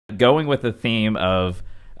going with the theme of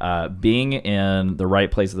being in the right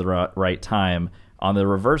place at the right time. On the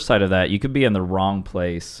reverse side of that, you could be in the wrong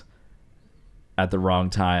place at the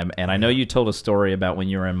wrong time. And I know you told a story about when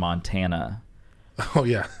you were in Montana. Oh,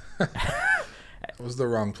 yeah. It was the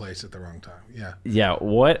wrong place at the wrong time. Yeah. Yeah.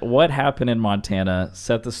 What happened in Montana?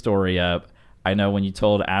 Set the story up. I know when you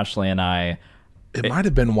told Ashley and I. It might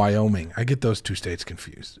have been Wyoming. I get those two states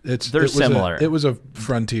confused. They're similar. It was a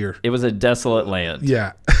frontier. It was a desolate land.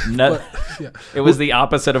 Yeah. It was the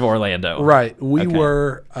opposite of Orlando. Right. We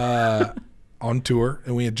were on tour,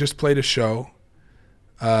 and we had just played a show,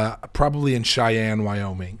 probably in Cheyenne,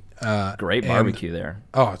 Wyoming. Great barbecue there.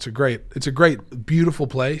 Oh, it's a great, beautiful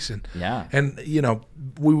place. And you know,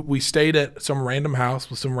 we stayed at some random house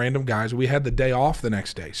with some random guys. We had the day off the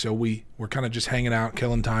next day, so we were kind of just hanging out,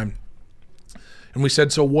 killing time. And we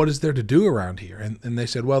said, so what is there to do around here? And they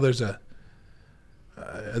said, well, there's a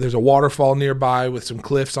waterfall nearby with some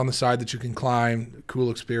cliffs on the side that you can climb.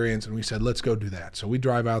 Cool experience. And we said, let's go do that. So we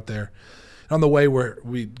drive out there. On the way,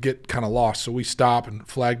 we get kind of lost, so we stop and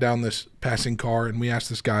flag down this passing car, and we ask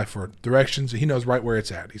this guy for directions. He knows right where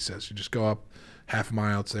it's at. He says, you just go up half a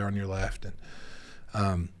mile, it's there on your left.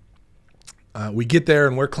 And we get there,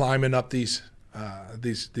 and we're climbing up these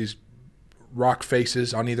rock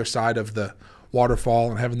faces on either side of the waterfall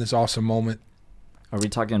and having this awesome moment. Are we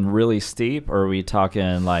talking really steep, or are we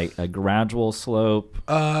talking like a gradual slope?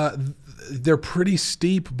 They're pretty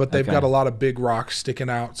steep, but they've got a lot of big rocks sticking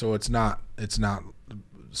out, so it's not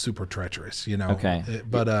super treacherous, you know. Okay,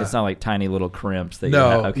 but it's not like tiny little crimps. That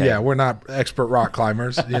yeah, we're not expert rock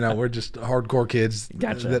climbers. You know, we're just hardcore kids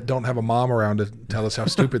that don't have a mom around to tell us how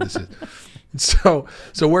stupid this is. So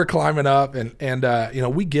we're climbing up, and you know,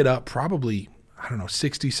 we get up probably, I don't know,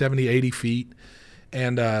 60, 70, 80 feet.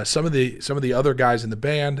 And some of the other guys in the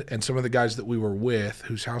band and some of the guys that we were with,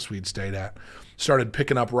 whose house we had stayed at, started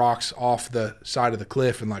picking up rocks off the side of the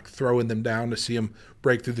cliff and like throwing them down to see them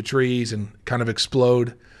break through the trees and kind of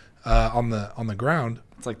explode on the ground.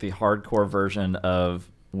 It's like the hardcore version of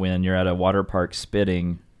when you're at a water park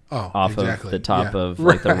spitting off of the top of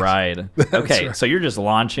like the ride. Okay, right. So you're just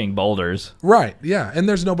launching boulders. Right, yeah, and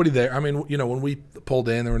there's nobody there. I mean, you know, when we pulled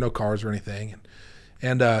in, there were no cars or anything.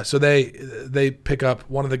 And so they pick up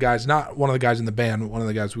one of the guys, not one of the guys in the band, but one of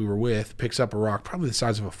the guys we were with, picks up a rock, probably the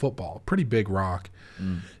size of a football, a pretty big rock,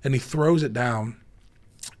 and he throws it down.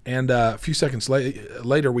 And a few seconds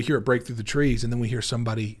later, we hear it break through the trees, and then we hear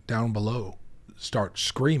somebody down below start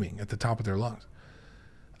screaming at the top of their lungs.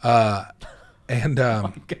 Oh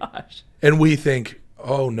my gosh! And we think,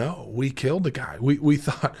 oh no, we killed the guy. We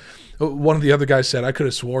thought, one of the other guys said, I could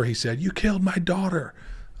have swore he said, you killed my daughter,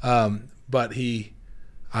 but he.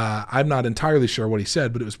 I'm not entirely sure what he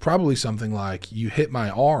said, but it was probably something like, you hit my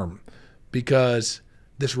arm, because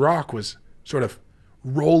this rock was sort of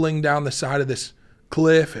rolling down the side of this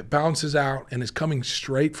cliff. It bounces out and is coming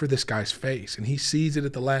straight for this guy's face. And he sees it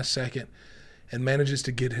at the last second and manages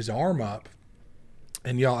to get his arm up.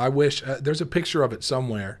 And y'all, I wish, there's a picture of it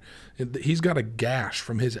somewhere. He's got a gash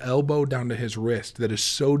from his elbow down to his wrist that is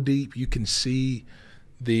so deep you can see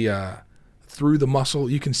through the muscle,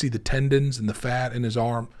 you can see the tendons and the fat in his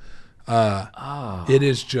arm. It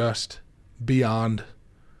is just beyond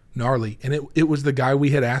gnarly. And it was the guy we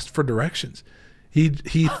had asked for directions. He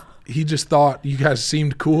just thought you guys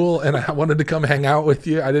seemed cool, and I wanted to come hang out with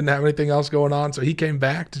you. I didn't have anything else going on, so he came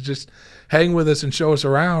back to just hang with us and show us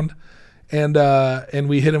around. And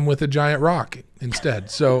we hit him with a giant rock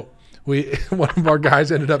instead. So one of our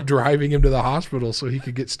guys ended up driving him to the hospital so he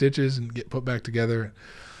could get stitches and get put back together.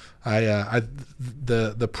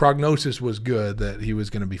 The prognosis was good that he was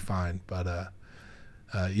going to be fine, but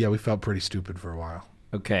yeah, we felt pretty stupid for a while.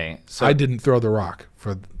 Okay, so I didn't throw the rock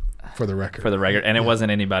for the record. And it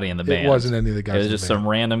wasn't anybody in the band. It wasn't any of the guys. It was just some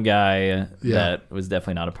random guy that was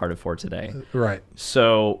definitely not a part of For Today. Right.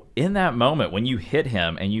 So in that moment, when you hit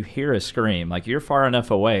him and you hear a scream, like you're far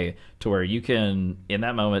enough away to where you can, in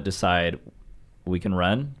that moment, decide we can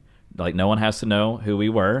run. Like no one has to know who we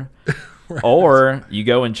were. Right. Or you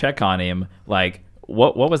go and check on him. Like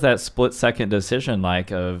what was that split second decision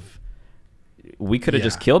like of we could have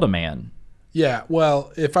just killed a man? Yeah,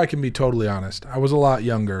 well, if I can be totally honest, I was a lot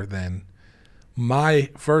younger then. My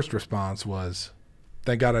first response was,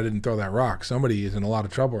 thank God I didn't throw that rock. Somebody is in a lot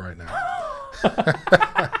of trouble right now.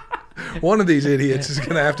 One of these idiots is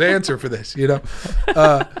going to have to answer for this, you know.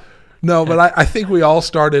 No, but I think we all,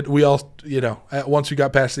 you know, once we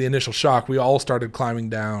got past the initial shock, we all started climbing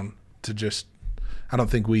down to just, I don't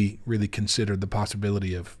think we really considered the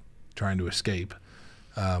possibility of trying to escape.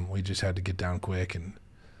 We just had to get down quick and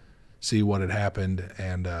see what had happened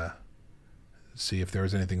and see if there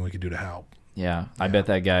was anything we could do to help. Yeah, I bet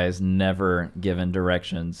that guy has never given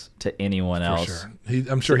directions to anyone else. Sure.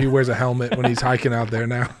 I'm sure he wears a helmet when he's hiking out there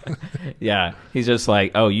now. Yeah, he's just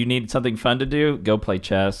like, oh, you need something fun to do? Go play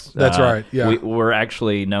chess. That's right. Yeah, we're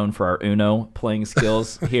actually known for our Uno playing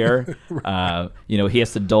skills here. You know, he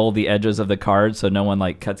has to dull the edges of the cards so no one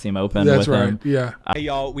like cuts him open. That's with right. him. Yeah. Hey,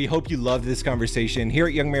 y'all, we hope you loved this conversation. Here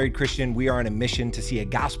at Young Married Christian, we are on a mission to see a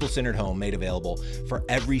gospel-centered home made available for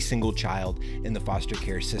every single child in the foster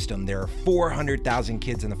care system. There are 400,000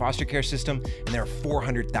 kids in the foster care system, and there are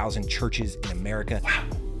 400,000 churches in America. Wow,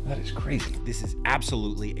 that is crazy. This is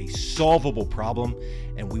absolutely a solvable problem,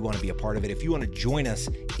 and we want to be a part of it. If you want to join us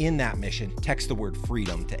in that mission, text the word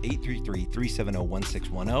freedom to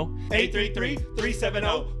 833-370-1610.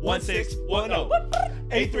 833-370-1610.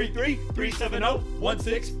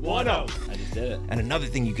 833-370-1610. I just did it. And another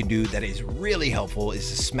thing you can do that is really helpful is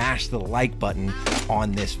to smash the like button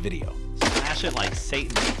on this video. Smash it like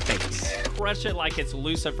Satan's face. Crush it like it's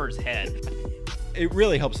Lucifer's head. It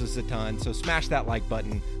really helps us a ton, so smash that like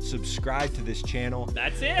button, subscribe to this channel.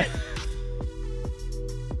 That's it.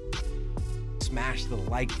 Smash the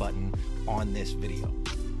like button on this video.